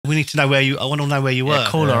We need to know where you. I want to know where you were.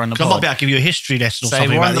 Call her on the pod. I might be able to give you a history lesson or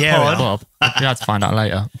something about the area. Well, we had to find out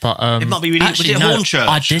later. But it might be really. actually, was it a horn church?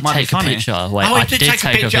 I did take a picture. Wait, I did take a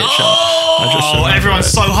picture. Oh, everyone's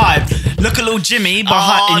so hyped. Look at little Jimmy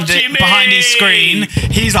behind his screen.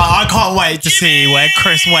 He's like, I can't wait to see where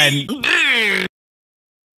Chris went.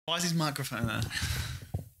 Why is his microphone there?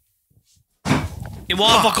 Yeah,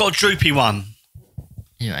 why have I got a droopy one?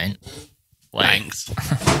 You ain't. Thanks.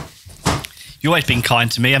 You've always been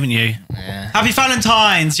kind to me, haven't you? Yeah. Happy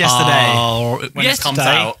Valentines yesterday. When it comes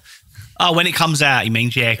out. Oh, when it comes out, you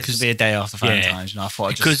mean? Yeah, because it'll be a day after Valentine's. You know, I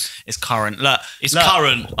thought it's current. Look, it's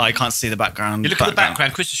current. Oh, you can't see the background. You look at the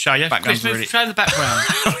background. Chris will show you. Background's Chris, really... show the background.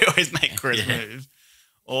 We always make Chris move.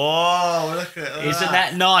 Oh, look at that. Isn't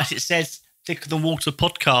that nice? It says Thicker Than Water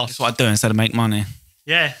podcast. That's what I do instead of make money.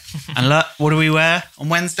 Yeah. And look, what do we wear on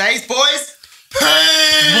Wednesdays, boys?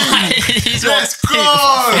 Pink! Let's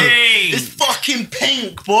go! Pink. It's fucking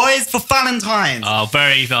pink, boys, for Valentine's. Oh,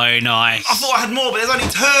 very, very nice. I thought I had more, but there's only 2.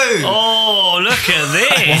 Oh, look at this.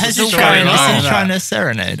 What is This all going on? nice. He's trying to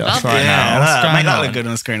serenade us right Yeah, now. make that look good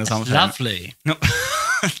on the screen or something. Lovely.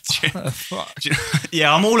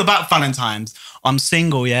 Yeah, I'm all about Valentine's. I'm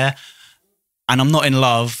single, yeah, and I'm not in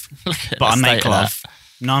love, but I make love.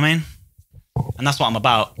 You know what I mean? And that's what I'm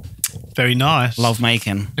about. Very nice. Love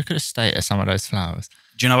making. Look at the state of some of those flowers.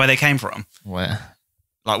 Do you know where they came from? Where?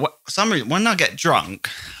 Like, for some reason, when I get drunk,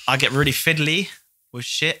 I get really fiddly with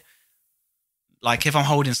shit. Like, if I'm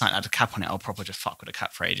holding something that had a cap on it, I'll probably just fuck with a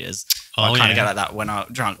cap for ages. I kind of get like that when I'm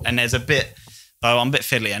drunk. And there's a bit, though, I'm a bit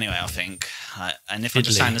fiddly anyway, I think. And if I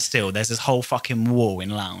just stand still, there's this whole fucking wall in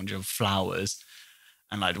lounge of flowers.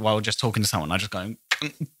 And like, while just talking to someone, I just go,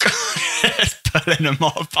 pulling them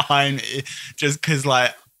off behind me. Just because,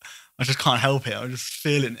 like, I just can't help it. I'm just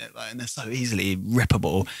feeling it, like, and they're so easily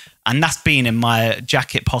rippable. And that's been in my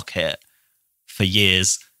jacket pocket for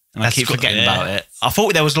years, and I keep forgetting about it. I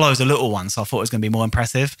thought there was loads of little ones, so I thought it was going to be more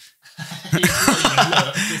impressive.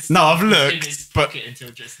 No, I've looked,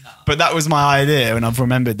 but that was my idea, and I've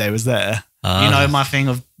remembered they was there. You know, my thing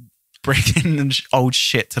of bringing old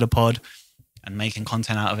shit to the pod and making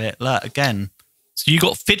content out of it. Look, again. So you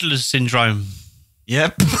got fiddler's syndrome.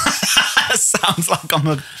 Yep. Sounds like I'm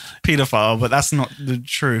a paedophile, but that's not the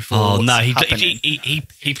truth. Oh no, he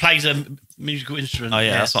plays a musical instrument. Oh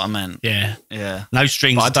yeah, that's what I meant. Yeah. No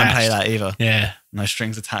strings but attached. I don't play that either. Yeah. No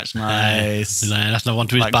strings attached. Nice. No, that's not one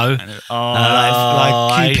to his bow. Oh,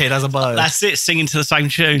 like Cupid has a bow. That's it, singing to the same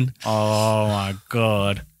tune. Oh my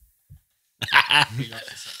God.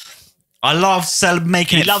 I love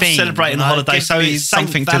making it. He loves celebrating the holiday. So it's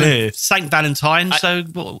something to do. Saint Valentine. So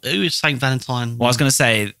who is Saint Valentine? Well, I was going to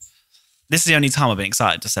say, this is the only time I've been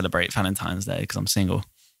excited to celebrate Valentine's Day because I'm single.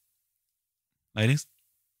 Ladies?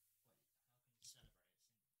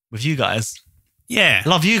 With you guys. Yeah.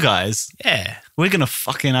 Love you guys. Yeah. We're going to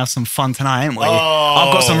fucking have some fun tonight, ain't we? Oh.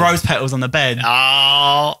 I've got some rose petals on the bed.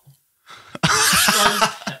 Oh.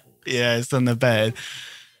 Yeah, it's on the bed.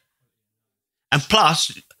 And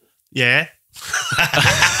plus, yeah.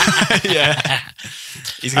 Yeah.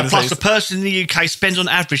 And plus, the person in the UK spends on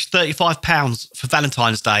average £35 for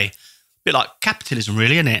Valentine's Day. A bit like capitalism,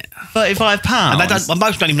 really, isn't it? £35? And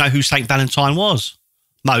most don't even know who Saint Valentine was.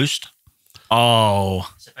 Most. Oh.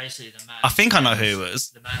 So basically, the man. I think I know who it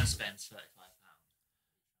was. The man spends £35.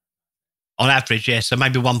 On average, yeah. So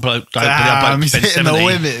maybe one bloke he's spends hitting 70. the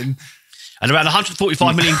women. And around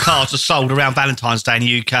 145 million cards are sold around Valentine's Day in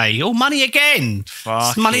the UK. Oh, money again.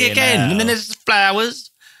 It's money again. Hell. And then there's the flowers.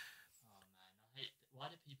 Oh, man. Why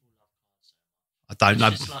do people love cards so much? I don't know.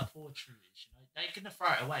 It's just like poor trees, you know? They're going to throw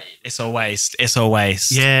it away. It's a waste. It's a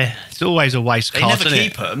waste. Yeah, it's always a waste They card, never isn't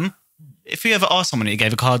keep it? them. If you ever ask someone who you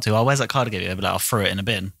gave a card to, where's that card I gave you? They'll be like, I'll throw it in a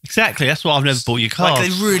bin. Exactly. That's why I've never bought you cards. Like,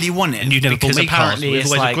 they really want it. And you've never bought me cards. Apparently We've it's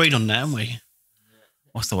always like, agreed on that, haven't we?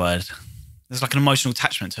 what's the word? There's like an emotional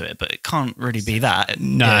attachment to it, but it can't really be that.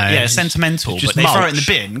 No. Yeah, it's sentimental, just but they throw it in mulch.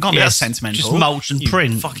 the bin. It can't be that sentimental. Just mulch and You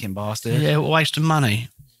print. fucking bastard. Yeah, what a waste of money.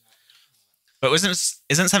 But isn't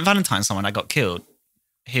St. Valentine someone that got killed?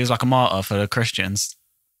 He was like a martyr for the Christians.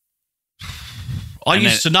 I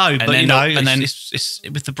used to know, but then, you know, and then it's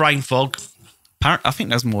with the brain fog. I think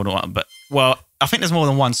there's more than one, I think there's more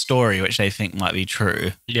than one story which they think might be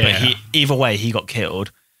true. Yeah. But either way, he got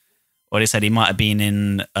killed. Or they said he might have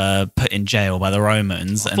been put in jail by the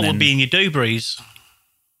Romans. I thought it would be in your Dewberries.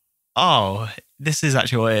 Oh, this is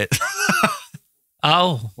actually what it is.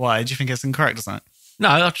 Oh. Why? Do you think it's incorrect or something? No,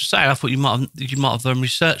 I was just saying, I thought you might have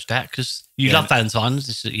researched that because you love Valentine's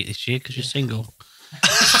this year because you're single.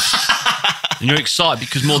 And you're excited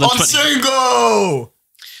because more than single!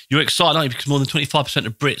 You're excited, aren't you? Because more than 25%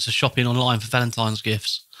 of Brits are shopping online for Valentine's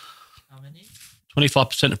gifts. How many?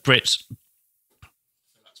 25% of Brits.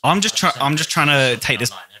 I'm just trying to take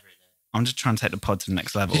this. I'm just trying to take the pod to the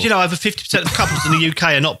next level. Did you know over 50% of couples in the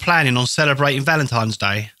UK are not planning on celebrating Valentine's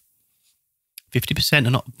Day? 50%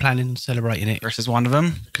 are not planning on celebrating it. Chris is one of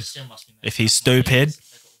them. If he's stupid.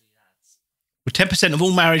 Well, 10% of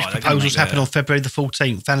all marriage they're gonna proposals make happen it. on February the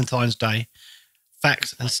 14th, Valentine's Day.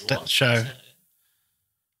 Facts and stats show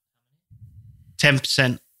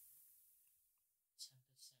 10%.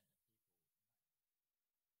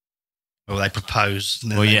 Well, they propose.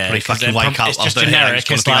 And then Well, they yeah, probably fucking wake up. it's just after generic.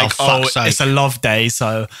 it's It's like, gonna be, oh, it's a love day,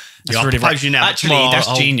 so it's I'll really propose you now. Actually, Tomorrow that's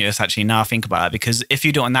I'll- genius. Actually, now I think about it, because if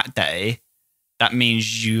you do it on that day, that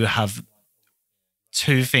means you have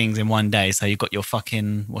 2 things in one day. So you've got your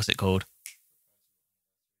fucking, what's it called?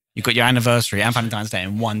 You've got your anniversary and Valentine's Day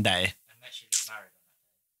in one day.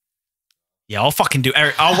 Yeah, I'll fucking do.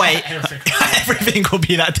 I'll wait. Everything will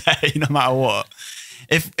be that day, no matter what.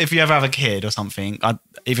 If you ever have a kid or something,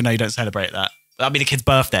 even though you don't celebrate that, that'll be the kid's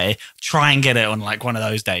birthday. Try and get it on like one of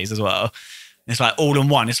those days as well. It's like all in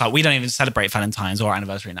one. It's like we don't even celebrate Valentine's or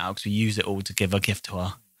anniversary now because we use it all to give a gift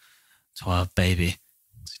to our baby.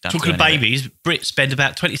 Talking of babies, Brits spend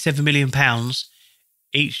about £27 million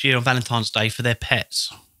each year on Valentine's Day for their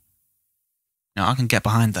pets. No, I can get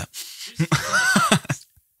behind that.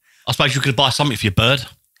 I suppose you could buy something for your bird.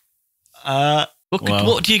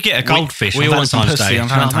 What do you get a goldfish we on want some Valentine's Day? pussy on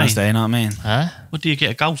Valentine's Day, you know what I mean? Huh? What do you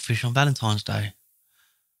get a goldfish on Valentine's Day?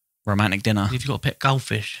 Romantic dinner. If you've got a pet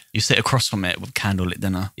goldfish. You sit across from it with candlelit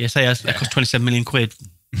dinner. Yeah, say that costs 27 million quid.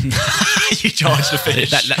 You charge the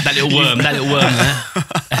fish. That little worm, there.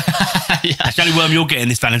 That's the only worm you're getting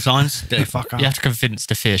this Valentine's. Dirty fucker. You have to convince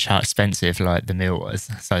the fish how expensive like the meal was,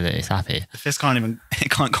 so that it's happy. The fish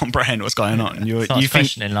can't comprehend what's going on. You Starts think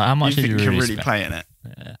questioning like how much you did think you you're really really spend? playing it.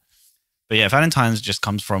 Yeah. But yeah, Valentine's just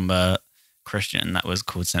comes from a Christian that was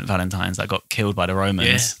called Saint Valentine's that got killed by the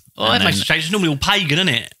Romans. Yeah. Oh, that makes a change. It's normally all pagan, isn't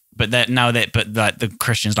it? But the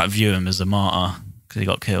Christians like view him as a martyr because he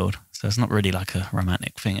got killed. So it's not really like a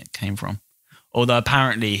romantic thing it came from. Although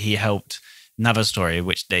apparently he helped, another story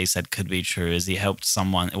which they said could be true, is he helped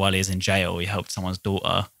someone while he was in jail. He helped someone's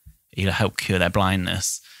daughter. He helped cure their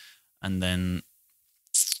blindness, and then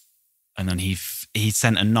he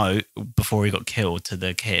sent a note before he got killed to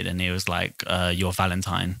the kid, and he was like, "Your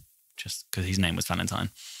Valentine," just because his name was Valentine.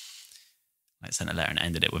 Like sent a letter and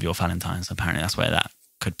ended it with "Your Valentine." So apparently that's where that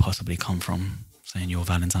could possibly come from, saying "Your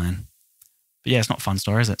Valentine." But yeah, it's not a fun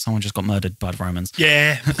story, is it? Someone just got murdered by the Romans.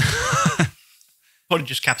 Yeah. Probably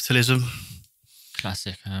just capitalism.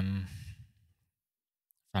 Classic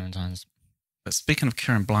Valentine's. But speaking of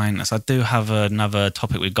curing blindness, I do have another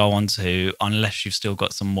topic we go on to, unless you've still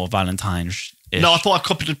got some more Valentines. No, I thought I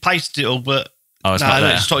copied and pasted it all, but it's no, not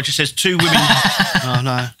there. it just says 2 women. Oh,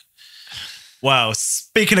 no. Well,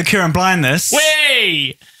 speaking of curing blindness,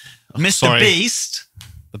 Whee! Mr. Sorry. Beast,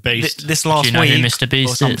 The Beast. this last Do you know who week Mr.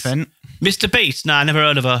 Beast or is? something. Mr. Beast? No, I never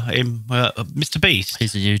heard of him. Mr. Beast.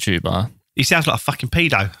 He's a YouTuber. He sounds like a fucking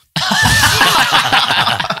pedo.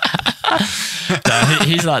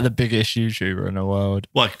 He's like the biggest YouTuber in the world.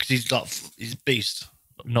 Why? Because he's a beast.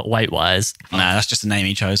 Not weight wise. Nah, that's just the name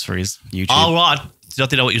he chose for his YouTube. Oh, right. I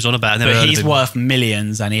didn't know what he was on about. I never But heard he's of him. worth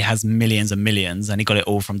millions, and he has millions and millions, and he got it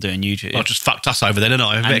all from doing YouTube. I just fucked us over then, didn't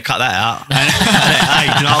I? Better cut that out. Hey,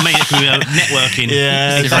 you know what I mean? It can be networking.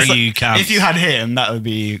 Yeah, It's that's for you, cunts. if you had him, that would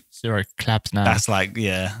be. Zero claps now. That's like,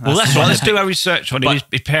 yeah. Well, that's right. Let's do our research on But-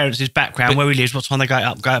 his parents, his background, where he lives, what time they go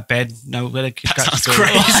to bed, where they go to Sounds school.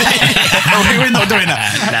 crazy. We're not doing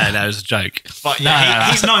that. No, it's a joke. But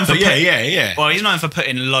yeah, he's known for yeah. Well, he's known for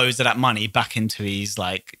putting loads of that money back into his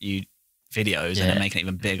videos and then making it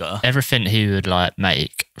even bigger. Everything he would like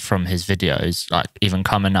make from his videos, like even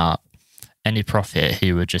coming up, any profit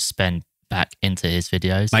he would just spend back into his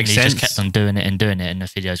videos. Makes and he sense. just kept on doing it, and the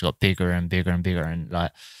videos got bigger and bigger and bigger, and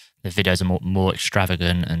like the videos are more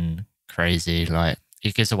extravagant and crazy. Like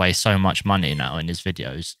he gives away so much money now in his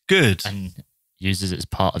videos Good. and uses it as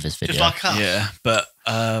part of his video. Just like us. Yeah, but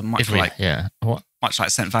much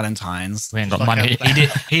like Saint Valentine's, We ain't got Like money.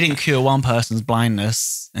 he didn't cure one person's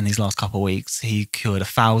blindness in these last couple of weeks. He cured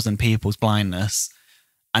 1,000 people's blindness,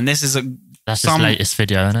 and this is That's his latest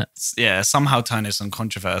video, isn't it? somehow turned into some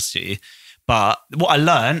controversy. But what I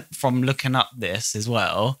learned from looking up this as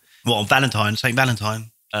well, What, on Valentine? St.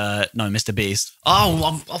 Valentine? no, Mr. Beast.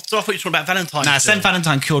 Oh, I thought you were talking about Valentine. Now, Saint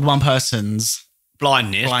Valentine cured one person's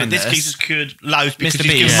blindness. But this geezer's cured loads because Mr.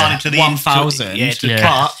 he's Beast, given money to the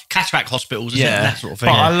 1,000. cataract hospitals, isn't it? That sort of thing.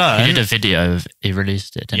 But I learned He did a video. He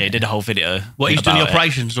released it. Didn't he did a whole video. What, he's doing the about it.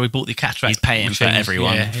 operations, or he bought the cataract? He's paying for machines?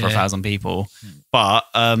 everyone for 1,000 people. But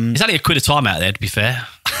it's only £1 a time out there, to be fair.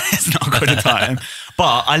 it's not a good time.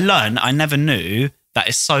 But I learned, I never knew that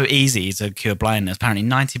it's so easy to cure blindness. Apparently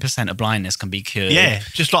 90% of blindness can be cured. Yeah,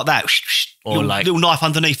 just like that. Or little, like little knife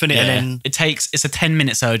underneath in it, yeah. and then it's a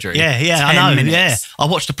 10-minute surgery. yeah, 10 I know. minutes. Yeah, I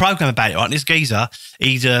watched a program about it. Right, this geezer,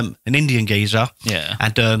 he's an Indian geezer. Yeah.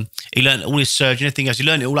 and he learned all his surgery and everything else. He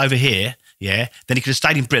learned it all over here. Yeah, then he could have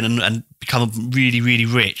stayed in Britain and become really, really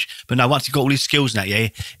rich. But no, once he got all his skills in that, yeah,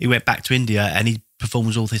 he went back to India and he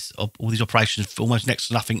performs all these operations for almost next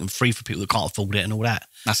to nothing and free for people that can't afford it and all that.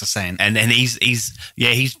 That's the same. And he's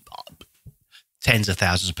tens of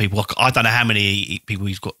thousands of people. I don't know how many people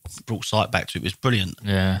he's got brought sight back to. It was brilliant.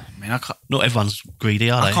 Yeah. I mean, Not everyone's greedy,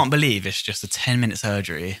 are they? I can't believe it's just a 10-minute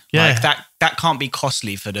surgery. Yeah. Like that can't be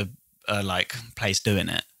costly for the like place doing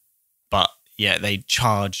it. But yeah, they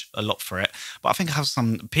charge a lot for it. But I think I have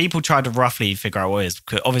some people try to roughly figure out what it is.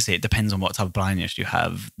 'Cause obviously, it depends on what type of blindness you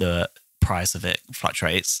have. The price of it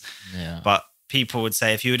fluctuates. Yeah. But people would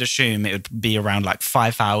say if you would assume it would be around like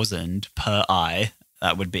 5,000 per eye,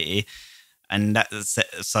 that would be. And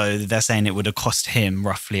so they're saying it would have cost him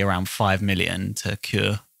roughly around 5 million to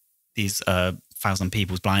cure these 1,000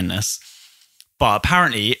 people's blindness. But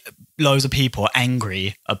apparently, loads of people are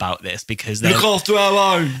angry about this because they're look after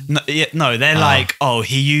our own. No, they're like, oh,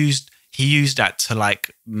 he used that to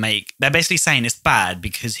like make. They're basically saying it's bad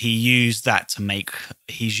because he used that to make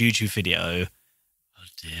his YouTube video.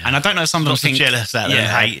 Yeah. And I don't know, some of them think jealous that they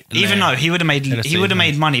hate. Even though he would have made Jealousy,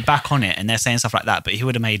 made money back on it, and they're saying stuff like that, but he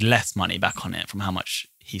would have made less money back on it from how much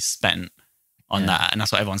he spent on that, and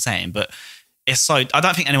that's what everyone's saying. But it's so I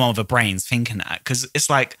don't think anyone with a brain's thinking that, because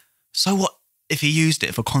it's like, so what if he used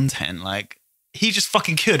it for content? Like, he just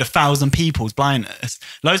fucking cured 1,000 people's blindness.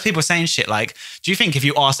 Loads of people are saying shit like, do you think if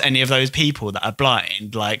you asked any of those people that are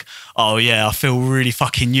blind, like, oh yeah, I feel really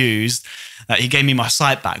fucking used, that he gave me my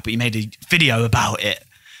sight back, but he made a video about it.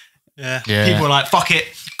 Yeah. People are like, fuck it,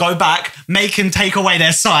 go back, make him take away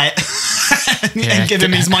their sight and give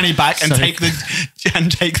him his money back and take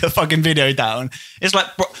the fucking video down. It's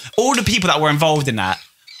like, bro, all the people that were involved in that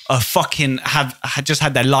are fucking had just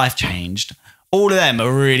had their life changed. All of them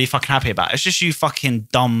are really fucking happy about it. It's just you fucking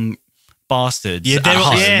dumb bastards. Yeah, they're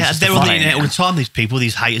on the internet all the time. time, these people,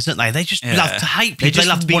 these haters, aren't they? They just love to hate people. They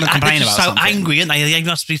love to want to complain about so something. angry, aren't they? They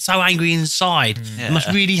must be so angry inside. They must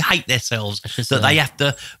really hate themselves that they have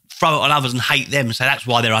to throw it on others and hate them and say that's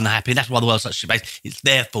why they're unhappy. That's why the world's such shit. It's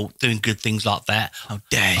their fault doing good things like that. How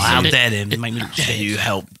dare you? How dare them? Make me look Dare you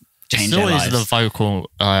help change It's their always lives. the vocal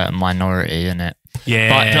minority, isn't it? Yeah.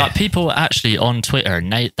 But like, people actually on Twitter,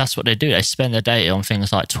 and that's what they do. They spend their day on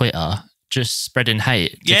things like Twitter, just spreading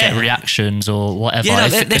hate to get reactions or whatever. Yeah,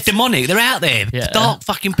 no, they're demonic. They're out there. Yeah. Dark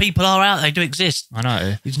fucking people are out there. They do exist. I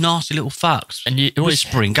know. These nasty little fucks. And you always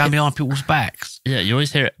whispering, going behind people's backs. Yeah, you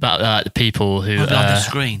always hear about the people who Behind the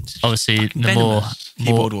screens. obviously Fucking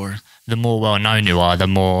the more well known you are, the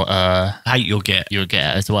more hate you'll get.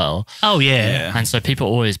 as well. Oh yeah. And so people are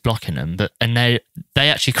always blocking them, and they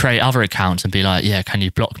actually create other accounts and be like, yeah, can you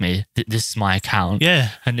block me? This is my account. Yeah.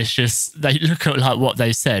 And it's just, they look at like what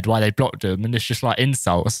they said, why they blocked them, and it's just like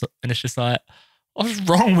insults, and it's just like, what's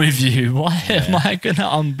wrong with you? Why am I gonna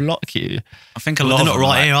unblock you? I think a lot They're of not them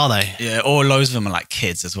right are here, are they? Yeah, or loads of them are like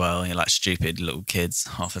kids as well. You're like stupid little kids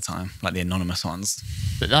half the time, like the anonymous ones.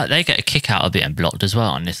 But like, they get a kick out of being blocked as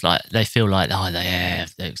well, and it's like they feel like, oh,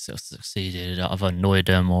 they've succeeded. I've annoyed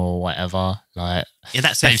them or whatever. Like, Yeah,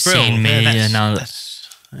 that's they've their thrill. seen me, and now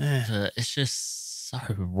yeah. it's just so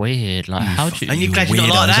weird. Like, how do you? And you're glad you're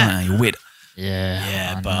not like that. You're weird.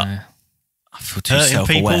 Yeah, but know. I feel too Hurting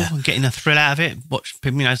people self-aware. and getting a thrill out of it. Watch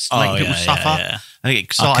people, making people suffer. Yeah. And they get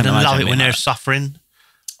excited and imagine love it being when they're like that. suffering.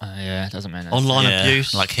 Yeah, it doesn't mean that. Online Yeah,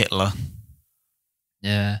 abuse. like Hitler.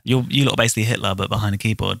 Yeah, You lot are basically Hitler, but behind a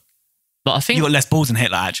keyboard. but I think You got less balls than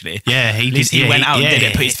Hitler, actually. Yeah, At least he went out and did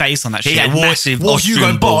it, put his face on that He shit. had massive War Austrian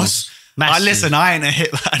Hugo balls. Boss. Massive. Listen, I ain't a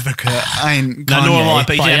Hitler advocate. I ain't No, nor am I, Kanye. but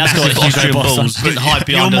But he he had has got massive Hugo Austrian Boss on. balls. Didn't hide You're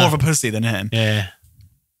behind more a- of a pussy than him. Yeah.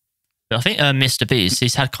 I think Mr. Beast,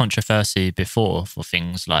 he's had controversy before for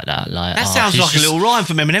things like that. Like, That sounds he's like a little rhyme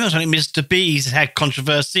from Eminem or something. Mr. B's had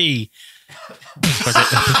controversy.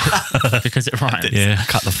 because it rhymes. Yeah,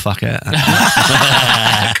 cut the fuck out.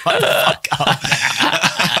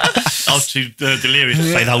 I was too delirious to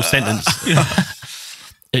say the whole sentence.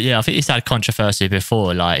 Yeah, I think he's had controversy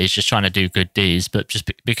before. Like, he's just trying to do good deeds, but just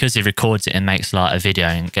because he records it and makes like a video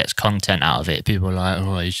and gets content out of it, people are like,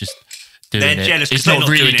 oh, he's just doing They're it. jealous 'cause He's they're not not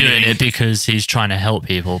really doing doing anything. it because he's trying to help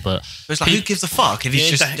people. But But it's like, who gives a fuck if he's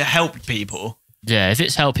just to help people? yeah, if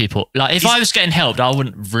it's help people, like if I was getting helped, I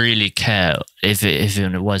wouldn't really care if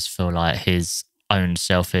it was for like his own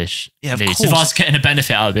selfish Yeah, of needs. course. If I was getting a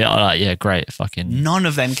benefit out of it, I'm like, yeah, great, fucking. None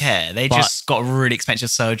of them care. They But- just got a really expensive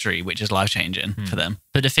surgery, which is life changing for them.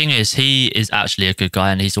 But the thing is, he is actually a good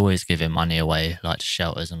guy, and he's always giving money away, like to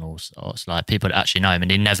shelters and all sorts. Like people that actually know him,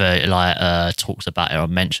 and he never like talks about it or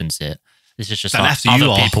mentions it. This is just Don't like have to,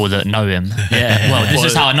 you other are. people that know him. Yeah, well, this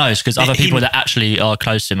is how I know, because other people Even- that actually are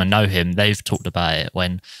close to him and know him, they've talked about it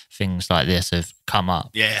when things like this have come up.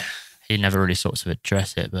 Yeah. He never really sort of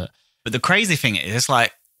address it, but But the crazy thing is, it's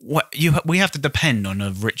like we have to depend on a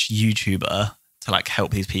rich YouTuber to like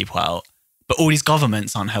help these people out. But all these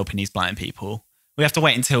governments aren't helping these blind people. We have to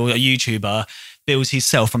wait until a YouTuber builds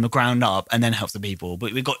himself from the ground up and then helps the people.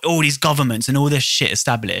 But we've got all these governments and all this shit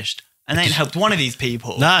established, and they ain't helped one of these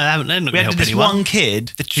people. No, they haven't. They're not We going to had help this anyone. one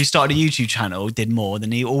kid who started a YouTube channel, did more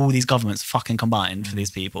than all these governments fucking combined for these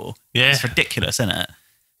people. Yeah. It's ridiculous, isn't it?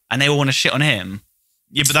 And they all want to shit on him.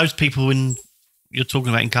 Yeah, but those people you're talking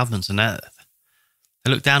about in governments and that,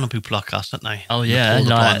 they look down on people like us, don't they? oh yeah, All the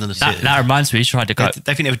like, blind and the that, sick. that reminds me. We tried to go.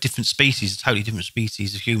 They think they're a different species, a totally different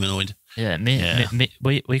species of humanoid. Yeah, Yeah.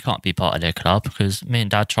 we can't be part of their club because me and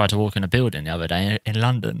Dad tried to walk in a building the other day in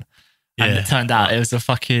London, and Yeah. it turned out it was a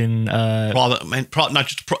fucking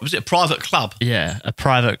Was it a private club? a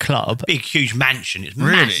private club. Big, huge mansion. It's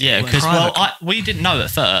Really? massive. Yeah, because Private we didn't know at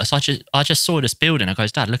first. I just saw this building. I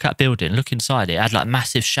goes, Dad, look at that building. Look inside it. It had like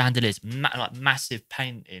massive chandeliers, like massive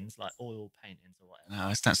paintings, like oil paintings or whatever. No,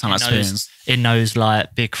 it doesn't sound like in spoons. those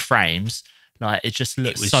like big frames. Like it just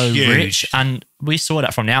looked was so huge. rich, and we saw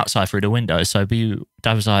that from the outside through the window. So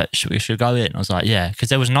Dad was like, "Should we go in?" I was like, "Yeah," because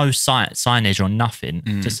there was no signage or nothing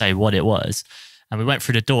to say what it was. And we went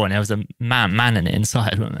through the door, and there was a man in it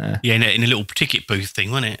inside, wasn't there? Yeah, in a little ticket booth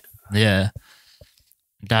thing, wasn't it? Yeah.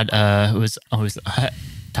 Dad was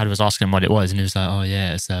asking him what it was, and he was like, "Oh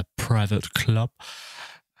yeah, it's a private club."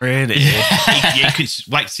 Really? He couldn't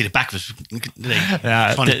wait to see the back of us.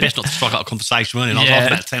 Yeah, Trying his best not to strike out a conversation, wasn't it? And I was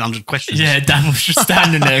Yeah. asking about 1,000 questions. Yeah, Dan was just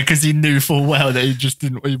standing there because he knew full well that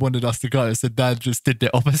he wanted us to go. So Dad just did the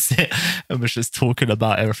opposite and was just talking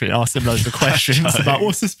about everything, asked him loads of questions about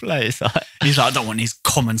what's this place. He's like, I don't want these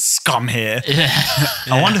common scum here. Yeah.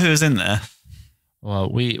 I wonder who was in there. Well,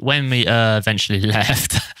 when we eventually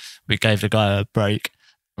left, we gave the guy a break.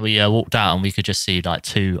 We walked out and we could just see like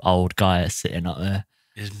two old guys sitting up there.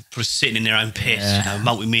 Just sitting in their own piss,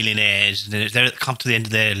 multi-millionaires. They're come to the end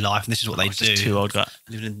of their life, and this is what they do. Just two old guys.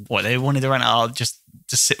 Living in- What, they wanted to rent out just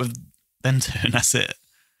to sit with them two and that's it?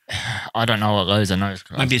 I don't know what goes on those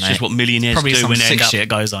guys. Maybe it's just what millionaires Probably do some when they sick end up shit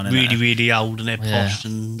goes on in really, there. really old and they're Yeah. posh,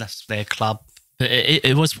 and that's their club. But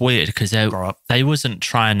it was weird because Grow up. they wasn't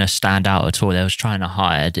trying to stand out at all. They was trying to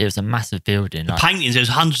hide. It was a massive building. Like, Paintings, there was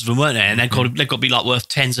hundreds of them, weren't there? And they've got to be like worth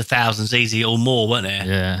tens of thousands easy or more, weren't there?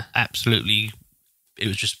 yeah, Absolutely. It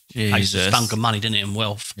was just places Jesus. stunk of money, didn't it, and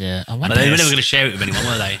wealth. yeah. I But wonder. they were never going to share it with anyone,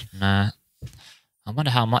 were they? Nah. I wonder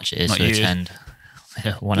how much it is Not to you. attend.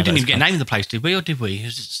 One We of didn't those even get a clubs. name of the place, did we? Or did we?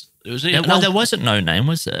 Was it Well, there wasn't no name,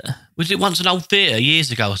 was it? was it once an old theatre years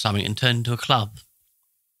ago or something and turned into a club?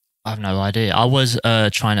 I have no idea. I was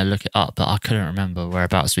trying to look it up, but I couldn't remember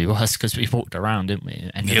whereabouts we was because we walked around, didn't we?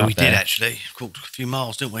 Ended Yeah, up we there. did actually. Walked a few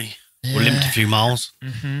miles, didn't we? Yeah. Or limped a few miles.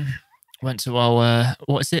 Went to our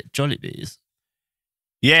what is it? Jollibees.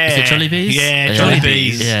 Yeah. Is it Jollibees? Yeah, Yeah.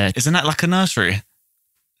 Jollibees. Yeah. Isn't that like a nursery?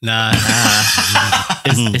 No.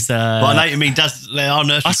 It's Well, I know what you mean. There are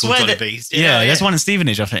nurseries I called swear that, Jollibees. yeah, there's one in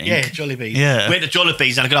Stevenage, I think. Yeah, Jollibees. Yeah. Went to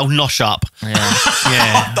Jollibees and had a good old nosh up. Yeah.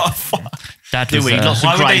 Yeah. What the fuck? Dad Did was. we? Lots of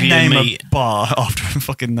Why would they gravy and name meat. a bar after a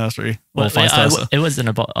fucking nursery? Or vice versa? It wasn't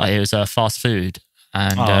it was fast food,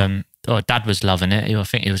 and Dad was loving it. I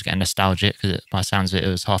think he was getting nostalgic because by the sounds of it, it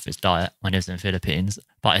was half his diet when he was in the Philippines.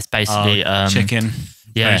 But it's basically chicken.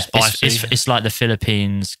 Yeah, Very spicy. it's like the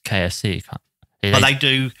Philippines KFC. But they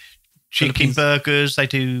do chicken burgers. They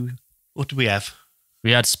do. What do we have?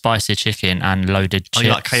 We had spicy chicken and loaded Oh, chips.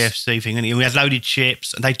 you like KFC thing, and we had loaded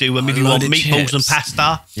chips. And they do if you want Loaded meatballs and chips.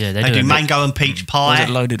 pasta. Yeah, they they do do mango and peach What was pie. it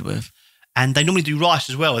loaded with? And they normally do rice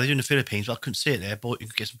as well. They do in the Philippines, but I couldn't see it there. But you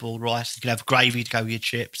could get some boiled rice. You can have gravy to go with your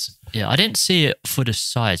chips. Yeah, I didn't see it for the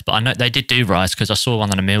size, but I know they did do rice because I saw one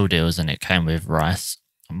of the meal deals and it came with rice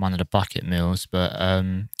on one of the bucket meals. But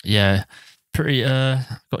yeah, pretty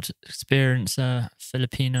got to experience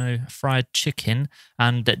Filipino fried chicken,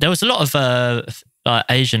 and there was a lot of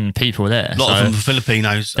Asian people there. A lot of them are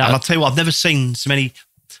Filipinos. That- And I'll tell you what, I've never seen so many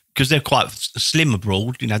because they're quite slim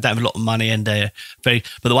abroad, you know, they have a lot of money and they're very,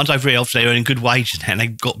 but the ones over here, obviously, they're earning good wages and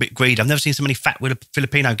they've got a bit greedy. I've never seen so many fat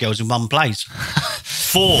Filipino girls in one place.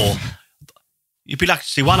 4. You'd be lucky to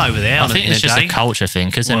see one over there. I think it's just a culture thing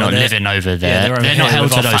because they're not living over there. Yeah, they're not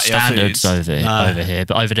held to those standards over here,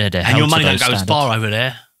 but over there they're held to those standards. And your money don't go as far over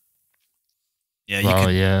there.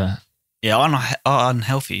 Yeah, yeah,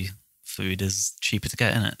 unhealthy food is cheaper to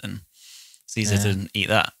get in it, and it's easier to eat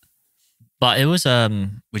that. But it was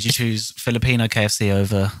would you choose Filipino KFC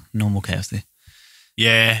over normal KFC?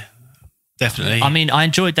 Yeah, definitely. I mean,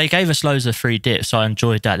 they gave us loads of free dips, so I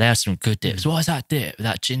enjoyed that. They had some good dips. What was that dip?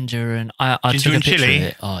 That ginger and I took a picture chili? of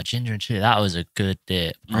it. Oh, ginger and chili. That was a good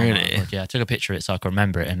dip. Really? Oh, yeah, I took a picture of it so I can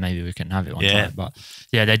remember it and maybe we can have it one time. But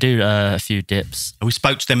yeah, they do a few dips. We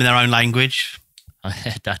spoke to them in their own language. Oh,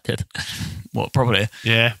 yeah, that did. What, probably?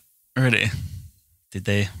 Yeah. Really? Did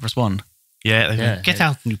they respond? Yeah, went, get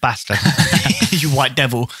out, you bastard. You white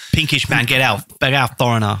devil. Pinkish man, get out. Get out,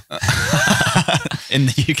 foreigner. In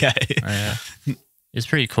the UK. Yeah. It's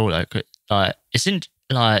pretty cool, like it's in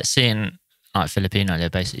like seeing like Filipino, they're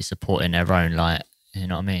basically supporting their own, like, you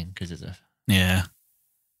know what I mean? Because it's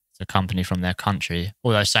a company from their country.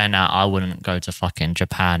 Although saying that, I wouldn't go to fucking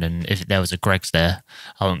Japan, and if there was a Greg's there,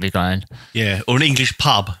 I wouldn't be going. Yeah, or an English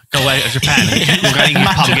pub. Go away to Japan and go to an English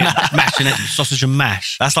pub and get mash in it, sausage and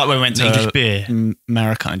mash. That's like when we went to English beer.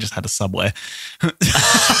 America and just had a Subway.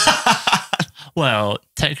 Well,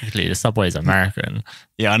 technically the Subway's American.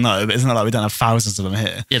 Yeah, I know, but it's not like we don't have thousands of them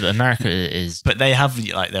here. Yeah, but America is. But they have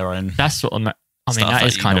like their own. That's what I mean. That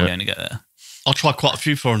is kind of. Only get there. I'll try quite a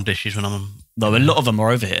few foreign dishes when I'm. Though a lot of them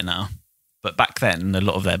are over here now. But back then, a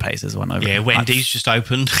lot of their places went over. Yeah, Wendy's just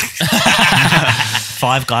opened.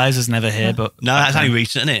 Five Guys was never here, but no, that's only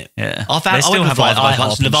recent, isn't it? Yeah, I still have like Five Guys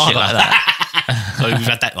once in Nevada like that. So we've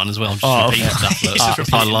had that one as well. Just repeating stuff.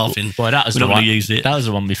 Just laughing. Well, that was the one. Use it. That was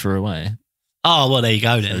the one we threw away. Oh well, there you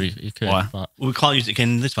go then. So you could, why? But we can't use it again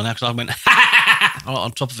in this one now because I went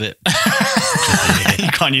on top of it. You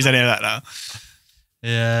can't use any of that now.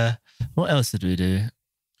 Yeah. What else did we do?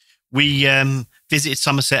 We visited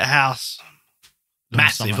Somerset House.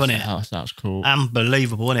 Massive, wasn't it? House, that was cool.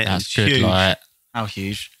 Unbelievable, wasn't it? That's it was good. huge. Like, how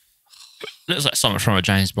huge? Looks like something from a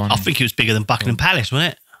James Bond. I think it was bigger than Buckingham Palace,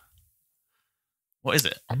 wasn't it? What is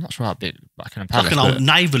it? I'm not sure how big Buckingham It's like Palace. an old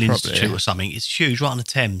naval probably. institute or something. It's huge, right on the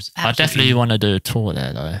Thames. I definitely want to do a tour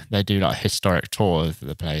there, though. They do like historic tour of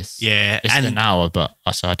the place. Yeah, It's an hour, but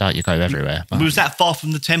I doubt you go everywhere. But. We was that far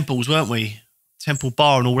from the temples, weren't we? Temple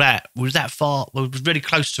Bar and all that. We was that far. Well, we was really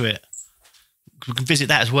close to it. We can visit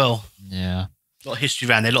that as well. Yeah. A lot of history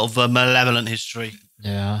around there. A lot of malevolent history.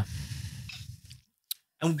 Yeah.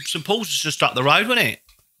 And St Paul's was just up the road, wasn't it?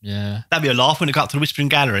 Yeah. That'd be a laugh when it got up to the Whispering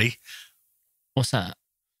Gallery. What's that?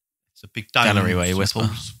 It's a big dome. Gallery where you St. whisper.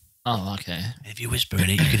 Paul's. Oh, okay. And if you whisper in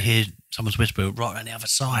it, you can hear someone's whisper right around the other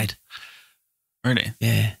side. Really?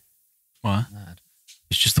 Yeah. Why?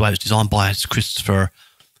 It's just the way it was designed by Christopher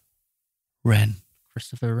Wren.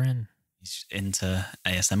 Christopher Wren. He's into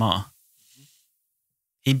ASMR.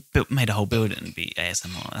 He made a whole building be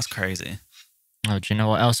ASMR. That's crazy. Oh, do you know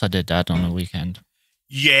what else I did, Dad, on the weekend?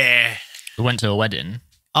 Yeah. We went to a wedding.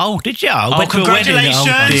 Oh, did you? Congratulations.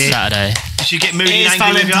 On Saturday. Did you get moody It is and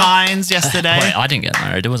angry with you? Valentines yesterday. Wait, I didn't get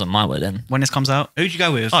married. It wasn't my wedding. When this comes out? Who'd you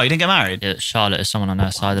go with? Oh, you didn't get married? Yeah, Charlotte is someone on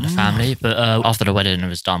her side of the family. But after the wedding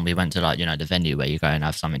was done, we went to like, the venue where you go and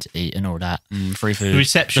have something to eat and all that. Free food. The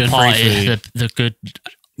reception. The party, the good.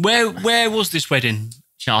 Where was this wedding?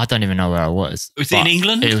 I don't even know where I was. Was it in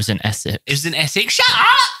England? It was in Essex. It was in Essex. Shut up!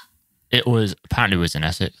 It was apparently in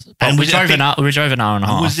Essex. But And we was it a drove an hour. We drove an hour and a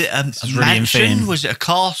half. Was it a really mansion? insane. Was it a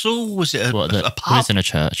castle? Was it a It pub? was in a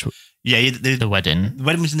church. Yeah, The wedding. the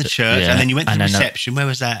wedding was in the church, Yeah. and then you went to And the then reception. Where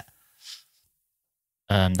was that?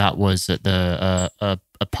 That was at the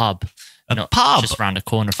a pub. A pub? Just around the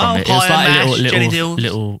corner from Oh, it. It was pie like and a mash, jelly little deals.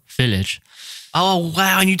 little village. Oh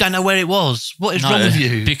wow! And you don't know where it was. What is wrong with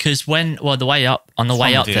you? Because on the way up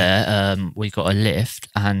dear. there, we got a lift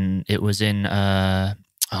and it was in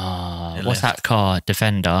what's that car?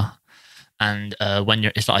 Defender. And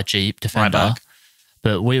it's like a Jeep Defender. Right back.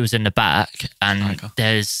 But we was in the back and Okay.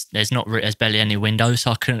 there's barely any windows,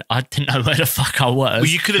 so I didn't know where the fuck I was. Well,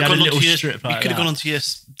 you could have We had gone a little onto your. strip You like could have that. gone onto your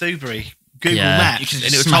Dewberry Google Yeah. Maps, You could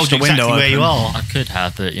and it would smash told you the window exactly where you open. are. I could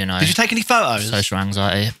have, but Did you take any photos? social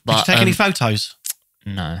anxiety. Did But you take any photos?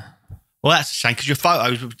 no. Well, that's a shame because your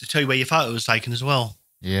photos would tell you where your photo was taken as well.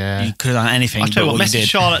 Yeah. You could have done anything. I'll tell you but what, you message did.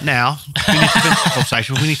 Charlotte now. We need to finish the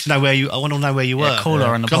conversation. We need to know where you. I want to know where you were. call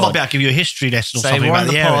her on the 'Cause I might pod. be able to give you a history lesson or Say, something we're about on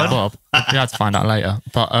the the area. pod. Well, we had to find out later.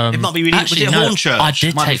 But It might be really. actually, was it Hornchurch? I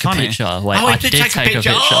did Might be take a funny. picture. Wait, Oh, I I did take a picture.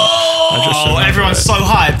 I just Oh, remembered everyone's it. so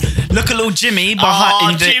hyped. Look at little Jimmy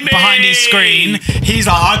behind his screen. He's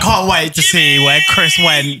like, I can't wait to see where Chris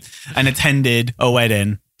went and attended a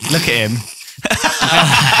wedding. Look at him.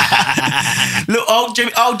 Look, old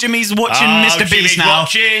Jimmy's watching Mr. Beast now.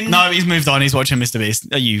 No, he's moved on. He's watching Mr. Beast.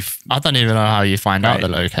 I don't even know how you find out the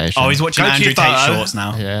location. Oh, he's watching Andrew Tate shorts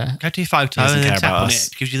now. Yeah. Go to your photo and then tap on it.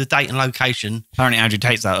 It gives you the date and location. Apparently Andrew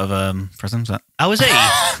Tate's out of prison. So. Oh, is he?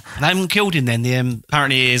 They haven't killed him then.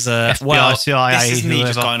 Apparently he is FBI, CIA. This is me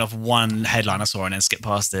just going off one headline I saw and then skip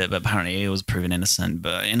past it. But apparently he was proven innocent.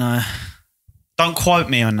 But don't quote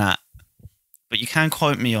me on that. But you can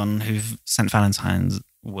quote me on who sent Valentines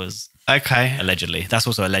was allegedly. That's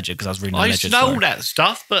also alleged because I was reading. I used to know all that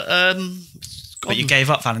stuff, but you gave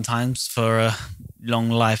up Valentines for a long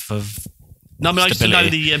life of. No, I mean, I used to know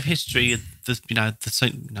the history of the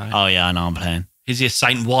saint. Oh yeah, I know. I'm playing. Is he a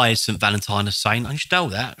saint? Why is St. Valentine a saint? I used to know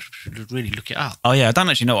that. I should really look it up. Oh yeah, I don't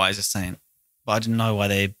actually know why he's a saint, but I didn't know why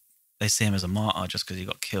they see him as a martyr just because he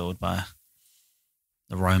got killed by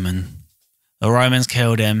the Roman. The Romans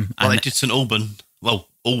killed him. Well, they did St. Alban. Well,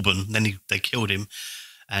 Alban. Then they killed him,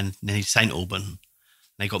 and then he's St. Alban.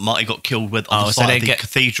 He got killed with on the side of the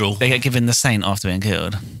cathedral. They get given the saint after being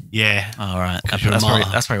killed. Yeah. All right. That's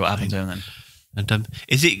probably what happened to him then. And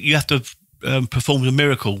is it you have to perform a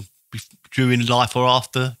miracle during life or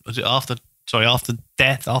after? Was it after? Sorry, after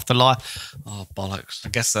death, after life? Oh bollocks! I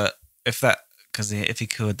guess because if he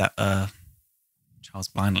cured that child's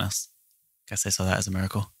blindness, I guess they saw that as a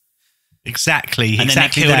miracle. Exactly. And then they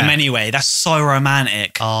killed him anyway. That's so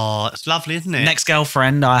romantic. Oh, it's lovely, isn't it? Next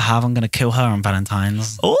girlfriend I have, I'm going to kill her on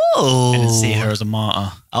Valentine's. Oh. And see her as a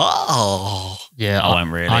martyr. Oh. Yeah. I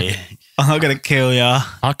won't really. I'm not going to kill you.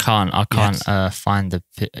 I can't find the...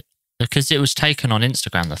 Because it was taken on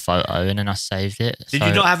Instagram, the photo, and then I saved it. Did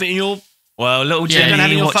you not have it in your... Well, little Jimmy, you don't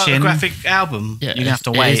have it in your photographic album? Yeah, you're going to have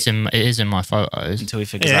to wait. It is in my photos. Until he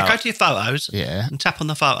figures out. Yeah, go to your photos. Yeah. And tap on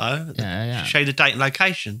the photo. Yeah. Show you the date and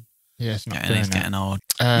location. Yeah, it's not he's getting old.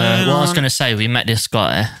 What I was going to say, we met this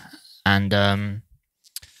guy, and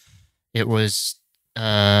it was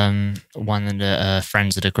one of the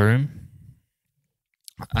friends of the groom.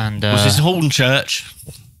 And was this Horton Church?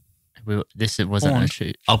 It wasn't a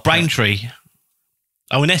church. Oh, Braintree.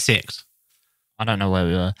 Oh, in Essex. I don't know where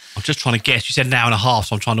we were. I'm just trying to guess. You said an hour and a half,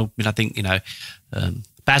 so I'm trying to. I think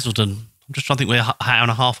Basildon. I'm just trying to think where an hour and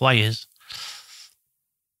a half away is.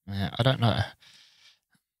 Yeah, I don't know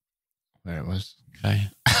where it was. Okay.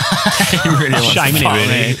 Really shame, isn't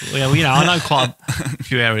it, really? Well, I know quite a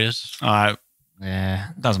few areas. All right. Yeah.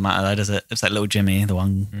 Doesn't matter though, does it? It's like little Jimmy, the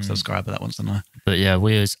one subscriber that wants to know. But yeah,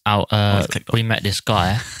 we was out, we met this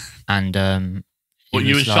guy and... Well,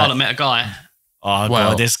 you and Charlotte met a guy? Oh,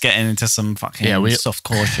 God, this getting into some fucking soft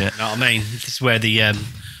core shit. You know what I mean? This is where the...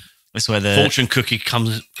 fortune cookie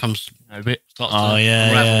comes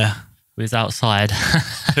yeah. We was outside.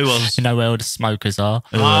 Who was? You know where all the smokers are?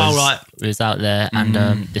 Right. We was out there and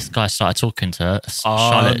this guy started talking to her.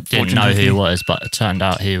 Charlotte didn't know who he was, but it turned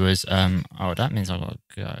out he was, that means I've got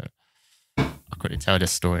to go. I couldn't tell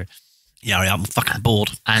this story. Yeah, I'm fucking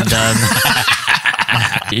bored. And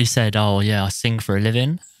he said, oh yeah, I sing for a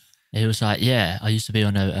living. He was like, yeah, I used to be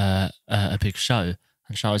on a big show.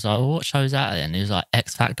 And Charlotte was like, well, what show is that then? He was like,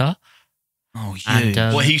 X Factor. Oh,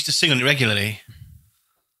 yeah. He used to sing on it regularly?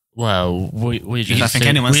 Well, we just I think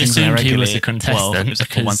anyone sings on it regularly. He was a contestant. Well, it was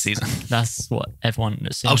for one season. That's what everyone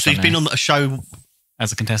that sings. Oh, so he's been on a show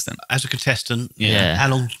as a contestant. Yeah. How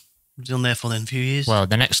long was he on there for then? A few years? Well,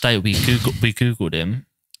 the next day we Googled him,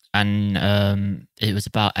 and it was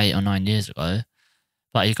about 8 or 9 years ago.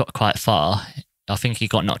 But he got quite far. I think he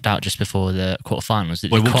got knocked out just before the quarterfinals. He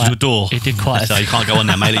walked to a door. He did quite. So you can't go on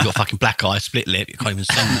there, mate. You got fucking black eye, split lip. You can't even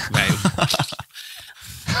sing.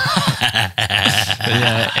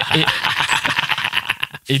 Yeah,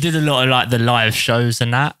 he did a lot of like the live shows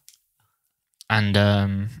and that, and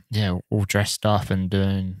all dressed up and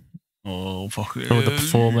doing all the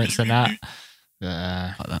performance and that.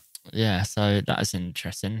 Like that. Yeah, so that was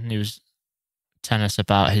interesting. He was telling us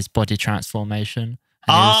about his body transformation.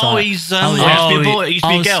 He used to be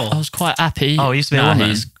a girl. I was quite happy. Oh, he used to be a woman.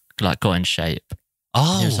 He's like got in shape.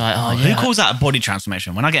 Oh, he was like, who calls that a body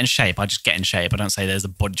transformation? When I get in shape, I just get in shape. I don't say there's a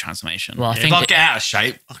body transformation. Well, if I get out of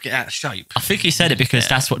shape, I'll get out of shape. I think he said it because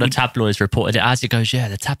that's what the tabloids reported it as. He goes, yeah,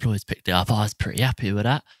 the tabloids picked it up. I was pretty happy with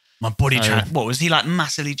that. My body what was he like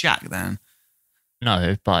massively jacked then?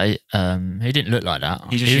 No, but he didn't look like that.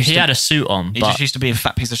 He had a suit on. He just used to be a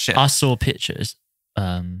fat piece of shit. I saw pictures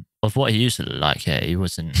of what he used to look like. Yeah, he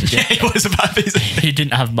wasn't. He was a fat piece of shit. He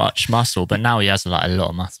didn't have much muscle, but now he has like a lot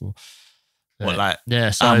of muscle. What, like?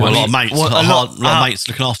 Yeah, so a lot of mates. A lot of mates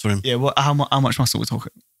looking after him. Yeah, how much muscle we're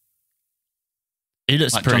talking? He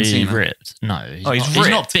looks Like John pretty Cena? ripped. No, He's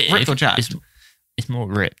not big. Ripped or jacked? He's more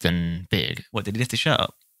ripped than big. What, did he lift his shirt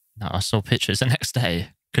up? No, I saw pictures the next day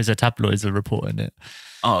because the tabloids are reporting it.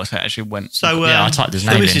 Oh, so it actually went. So Yeah, I typed his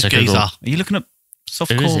name who is this into Google. geezer? Are you looking at Who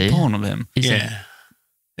is he? softcore porn of him? He's Yeah.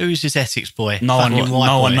 Who is this Essex boy? No Fucking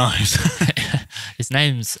white one boy. knows. his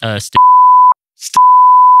name's Steve.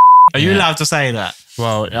 Are you Yeah. allowed to say that?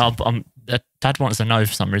 Well, Dad wants to know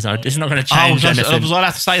for some reason. It's not going to change anything. Was I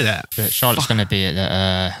allowed to say that? But Charlotte's going to be at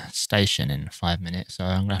the station in 5 minutes, so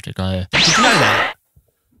I'm going to have to go. Did you know that?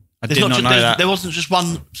 I did not know that. There wasn't just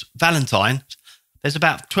one Valentine. There's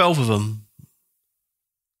about 12 of them.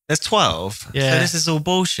 There's 12. Yeah. So this is all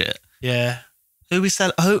bullshit. Yeah. I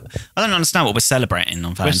don't understand what we're celebrating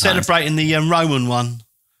on We're Valentine's. celebrating the Roman one.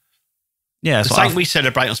 Yeah, The that's saint we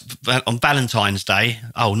celebrate on Valentine's Day.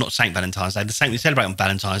 Oh, not Saint Valentine's Day. The saint we celebrate on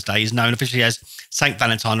Valentine's Day is known officially as Saint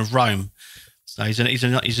Valentine of Rome. So he's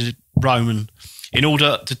a Roman. In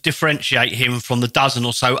order to differentiate him from the dozen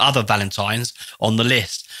or so other Valentines on the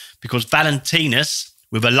list, because Valentinus,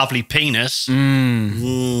 with a lovely penis, that's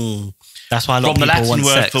why a lot from of the people Latin want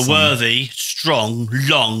word sex for on- worthy, strong,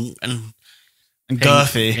 long, and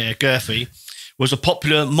girthy. Yeah, girthy, was a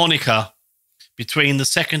popular moniker between the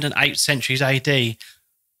 2nd and 8th centuries AD.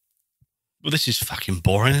 Well, this is fucking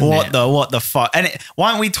boring, isn't it? What the fuck? And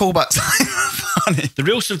why don't we talk about something funny? The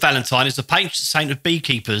real St. Valentine is the patron saint of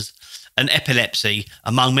beekeepers and epilepsy,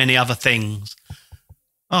 among many other things.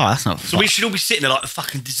 Oh, that's not. So we should all be sitting there like the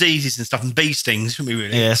fucking diseases and stuff and bee stings, shouldn't we?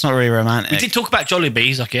 Really? Yeah, it's not really romantic. We did talk about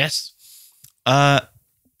Jollibees, I guess.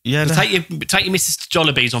 Yeah. Take your missus to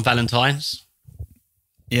Jollibees on Valentine's.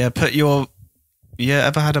 Yeah.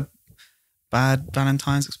 Ever had a bad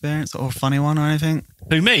Valentine's experience or a funny one or anything?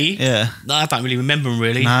 Who, me? Yeah. No, I don't really remember them,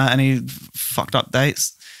 really. Nah. Any fucked up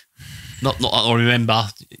dates? Not I remember.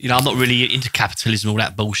 You know, I'm not really into capitalism, all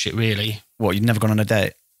that bullshit, really. What? You've never gone on a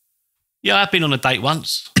date? Yeah, I've been on a date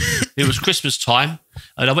once. It was Christmas time,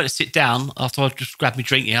 and I went to sit down after I just grabbed my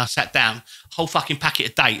drink. I sat down, whole fucking packet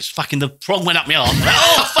of dates. Fucking the prong went up my arm. Like,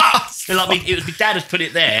 oh fuck! And like it was my dad had put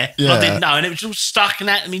it there, but I didn't know, and it was all stuck in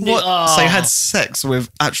that. I mean, What? oh. So you had sex with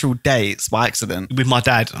actual dates by accident with my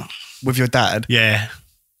dad? with your dad? Yeah.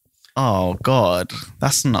 Oh God,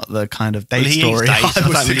 that's not the kind of date Well, he story eats dates. I I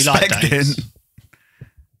was don't really like expecting. dates.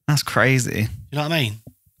 That's crazy. You know what I mean?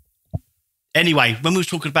 Anyway, when we were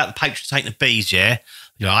talking about the patron saint of bees, yeah,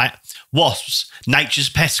 you know, right? Wasps, nature's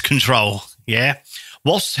pest control, yeah.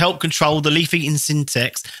 Wasps help control the leaf-eating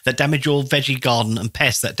insects that damage your veggie garden and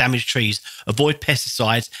pests that damage trees. Avoid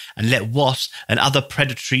pesticides and let wasps and other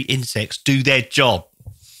predatory insects do their job.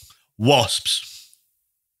 Wasps.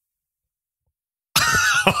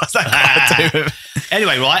 What's that got to do with?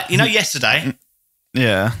 Anyway, right, you know, yesterday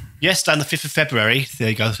Yeah. on the 5th of February, there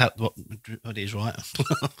you go, that's what it is, right?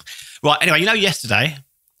 Right, anyway, you know, yesterday,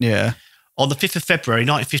 Yeah. on the 5th of February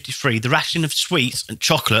 1953, the ration of sweets and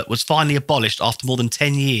chocolate was finally abolished after more than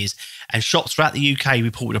 10 years, and shops throughout the UK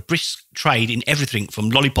reported a brisk trade in everything from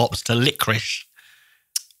lollipops to licorice.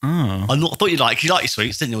 Oh. I thought you like your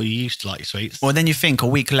sweets, didn't you? Or you used to like your sweets. Well, then you think a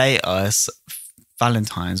week later, it's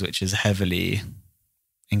Valentine's, which is heavily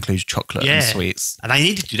includes chocolate and sweets. And they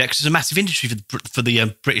needed to do that because there's a massive industry for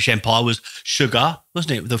the British Empire was sugar,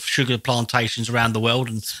 wasn't it? The sugar plantations around the world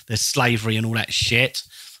and there's slavery and all that shit.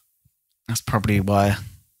 That's probably why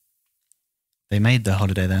they made the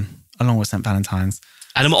holiday then, along with St. Valentine's.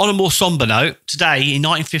 And on a more sombre note, today in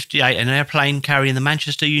 1958, an airplane carrying the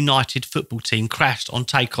Manchester United football team crashed on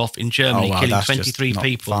takeoff in Germany, killing that's 23 just not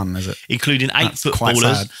people, fun, is it? including 8 That's quite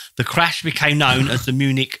footballers. sad. The crash became known as the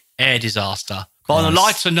Munich air disaster. But on a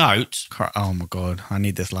lighter note, Oh my God, I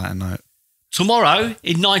need this lighter note. tomorrow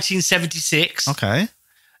in 1976, Okay.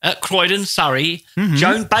 at Croydon, Surrey,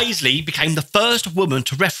 Joan Baisley became the first woman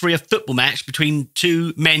to referee a football match between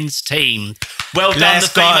two men's teams. Well done, the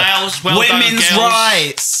females. Well done, Women's girls.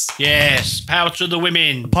 rights. Yes, power to the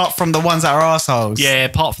women. Apart from the ones that are arseholes. Yeah,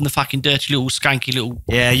 apart from the fucking dirty little skanky little.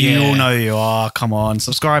 Yeah, you all know you are. Come on.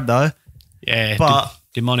 Subscribe though. Yeah, But-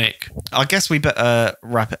 demonic. I guess we better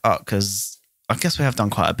wrap it up because I guess we have done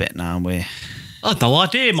quite a bit now. And I had no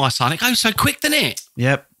idea, my son. It goes so quick, doesn't it?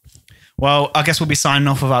 Yep. Well, I guess we'll be signing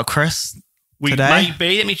off without Chris We today. may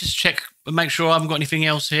be. Let me just check and make sure I haven't got anything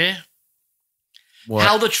else here. What?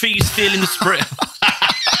 How the trees feel in the spring.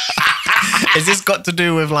 Is this got to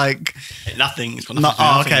do with like... Nothing. It's got No, nothing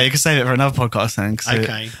to do with okay, you can save it for another podcast then. 'cause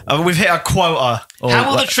Okay. we've hit a quota. How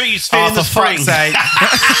will the trees feel in the for spring? fuck's sake. No,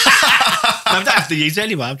 I don't have to use it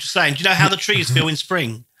anyway. I'm just saying. Do you know how the trees feel in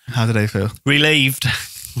spring? How do they feel? Relieved.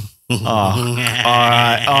 Oh, all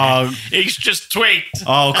right. Oh, he's just tweaked.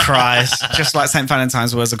 Oh, Christ. Just like St.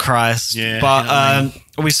 Valentine's was a Christ. Yeah. But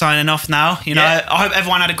are we signing off now? You know, I hope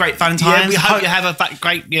everyone had a great Valentine's. Yeah, we hope you have a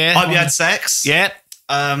great, Hope you had sex. Yeah.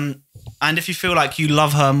 And if you feel like you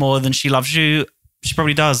love her more than she loves you, she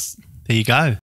probably does. There you go.